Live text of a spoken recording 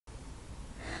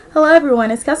Hello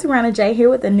everyone, it's Kelsee Briana Jai here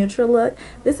with a neutral look.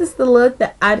 This is the look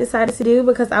that I decided to do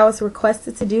because I was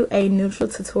requested to do a neutral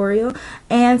tutorial,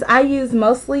 and I use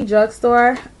mostly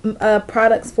drugstore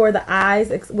products for the eyes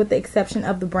with the exception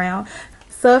of the brown.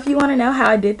 So if you want to know how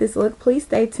I did this look, please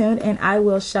stay tuned and I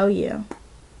will show you.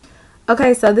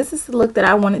 Okay, so this is the look that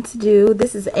I wanted to do.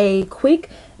 This is a quick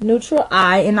neutral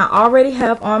eye, and I already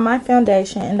have on my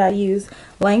foundation, and I use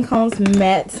Lancome's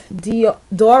Matte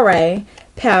Doré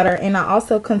powder, and I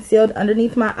also concealed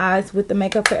underneath my eyes with the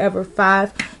Makeup Forever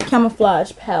 5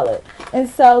 Camouflage palette. And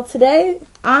so today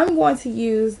I'm going to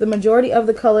use the majority of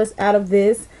the colors out of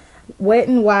this Wet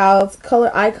n Wild's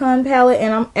Color Icon palette,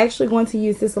 and I'm actually going to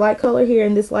use this light color here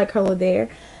and this light color there.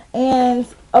 And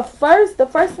the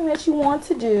first thing that you want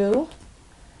to do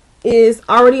is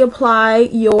already apply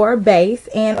your base,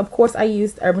 and of course I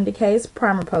used Urban Decay's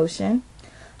Primer Potion.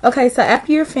 Okay, so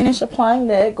after you're finished applying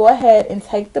that, go ahead and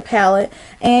take the palette,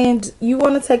 and you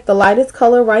want to take the lightest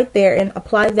color right there and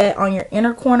apply that on your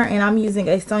inner corner, and I'm using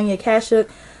a Sonia Kashuk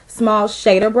small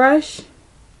shader brush,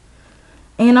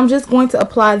 and I'm just going to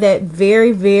apply that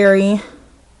very, very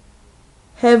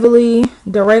heavily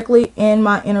directly in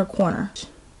my inner corner.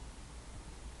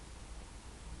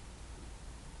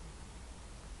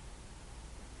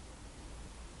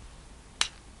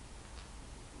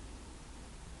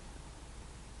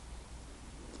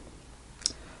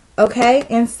 Okay,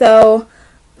 and so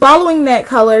following that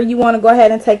color, you want to go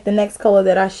ahead and take the next color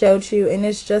that I showed you, and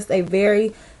it's just a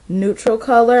very neutral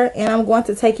color, and I'm going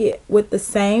to take it with the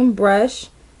same brush.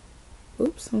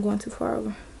 Oops, I'm going too far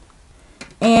over.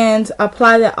 And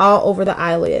apply that all over the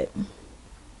eyelid.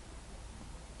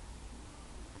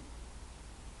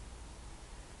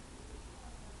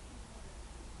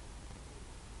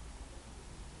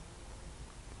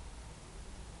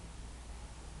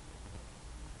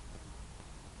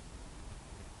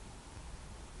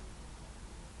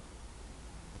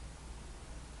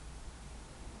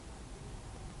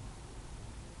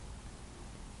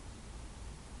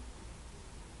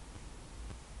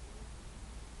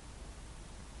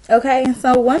 Okay, and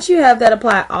so once you have that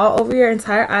applied all over your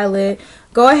entire eyelid,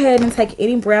 go ahead and take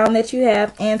any brown that you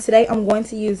have, and today I'm going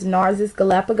to use NARS's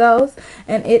Galapagos,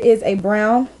 and it is a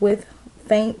brown with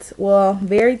faint, well,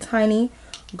 very tiny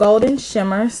golden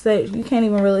shimmer, so that you can't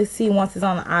even really see once it's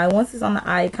on the eye. Once it's on the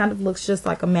eye, it kind of looks just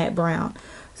like a matte brown.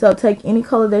 So take any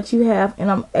color that you have, and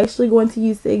I'm actually going to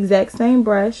use the exact same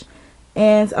brush,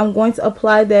 and I'm going to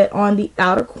apply that on the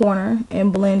outer corner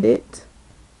and blend it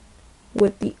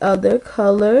with the other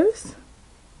colors.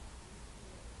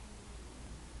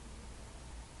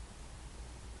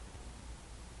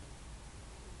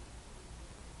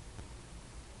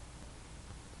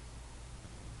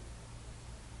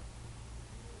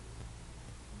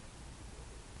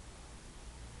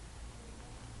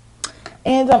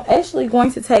 And I'm actually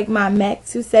going to take my MAC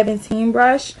 217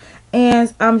 brush,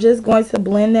 and I'm just going to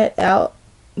blend that out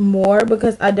more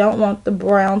because I don't want the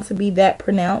brown to be that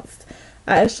pronounced.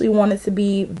 I actually want it to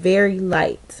be very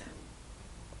light.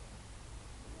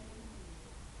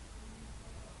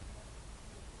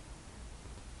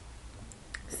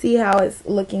 See how it's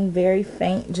looking very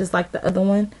faint, just like the other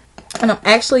one? And I'm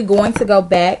actually going to go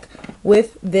back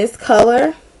with this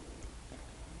color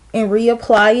and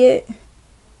reapply it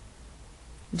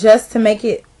just to make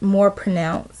it more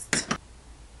pronounced.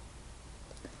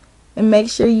 And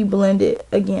make sure you blend it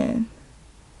again.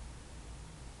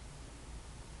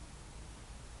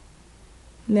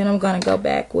 And then I'm going to go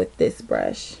back with this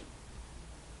brush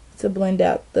to blend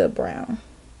out the brown.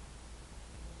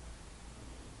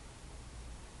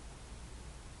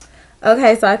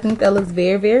 Okay, so I think that looks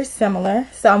very, very similar.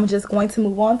 So I'm just going to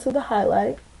move on to the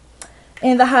highlight.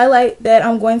 And the highlight that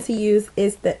I'm going to use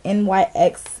is the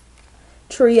NYX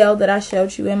trio that I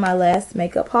showed you in my last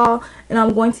makeup haul, and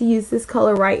I'm going to use this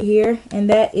color right here, and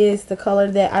that is the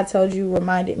color that I told you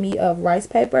reminded me of rice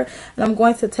paper, and I'm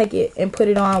going to take it and put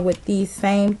it on with the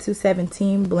same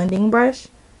 217 blending brush,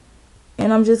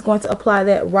 and I'm just going to apply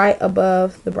that right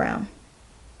above the brown.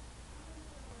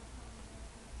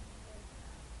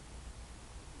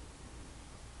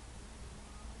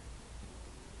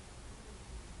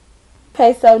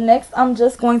 Okay, so next I'm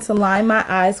just going to line my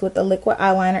eyes with a liquid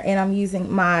eyeliner, and I'm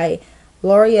using my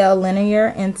L'Oreal Linear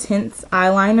Intense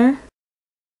eyeliner.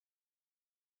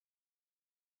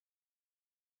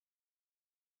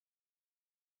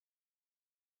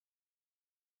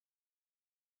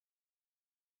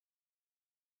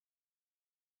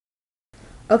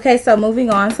 Okay, so moving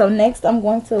on. So next I'm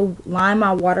going to line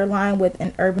my waterline with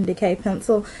an Urban Decay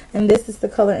pencil, and this is the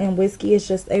color in Whiskey. It's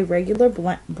just a regular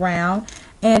brown,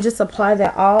 and just apply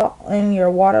that all in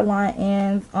your waterline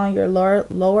and on your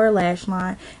lower lash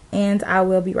line, and I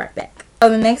will be right back. So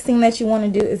the next thing that you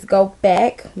want to do is go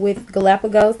back with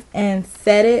Galapagos and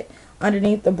set it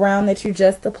underneath the brown that you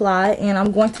just applied. And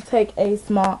I'm going to take a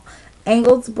small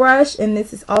angled brush, and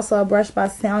this is also a brush by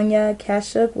Sonia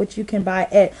Kashuk, which you can buy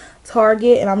at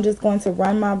Target. And I'm just going to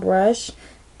run my brush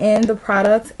in the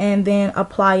product and then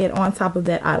apply it on top of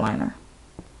that eyeliner.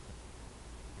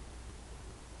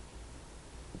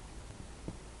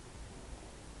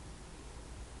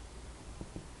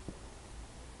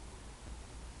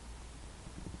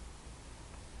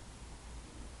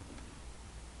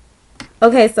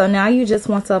 Okay, so now you just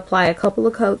want to apply a couple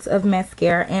of coats of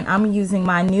mascara, and I'm using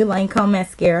my new Lancome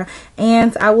mascara,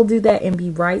 and I will do that and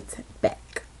be right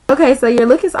back. Okay, so your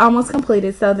look is almost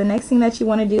completed, so the next thing that you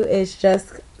want to do is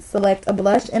just select a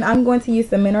blush, and I'm going to use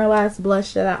the mineralized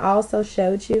blush that I also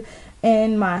showed you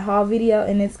in my haul video,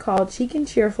 and it's called Cheek and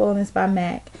Cheerful, and it's by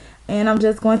MAC. And I'm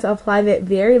just going to apply that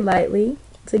very lightly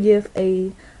to give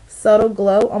a subtle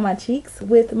glow on my cheeks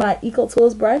with my Eco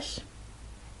Tools brush.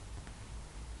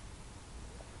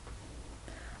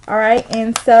 Alright,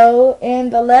 and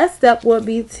the last step would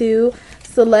be to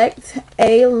select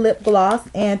a lip gloss,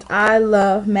 and I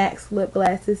love MAC's lip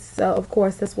glosses, so of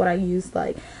course that's what I use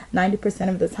like 90%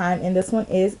 of the time, and this one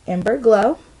is Ember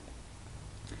Glow.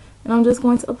 And I'm just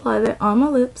going to apply that on my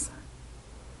lips.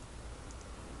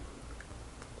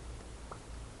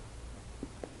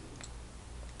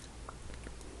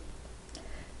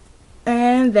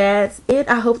 And that's it.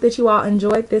 I hope that you all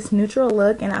enjoyed this neutral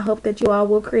look, and I hope that you all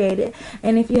will create it.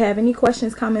 And if you have any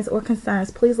questions, comments, or concerns,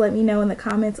 please let me know in the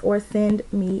comments or send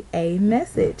me a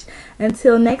message.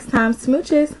 Until next time,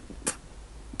 smooches.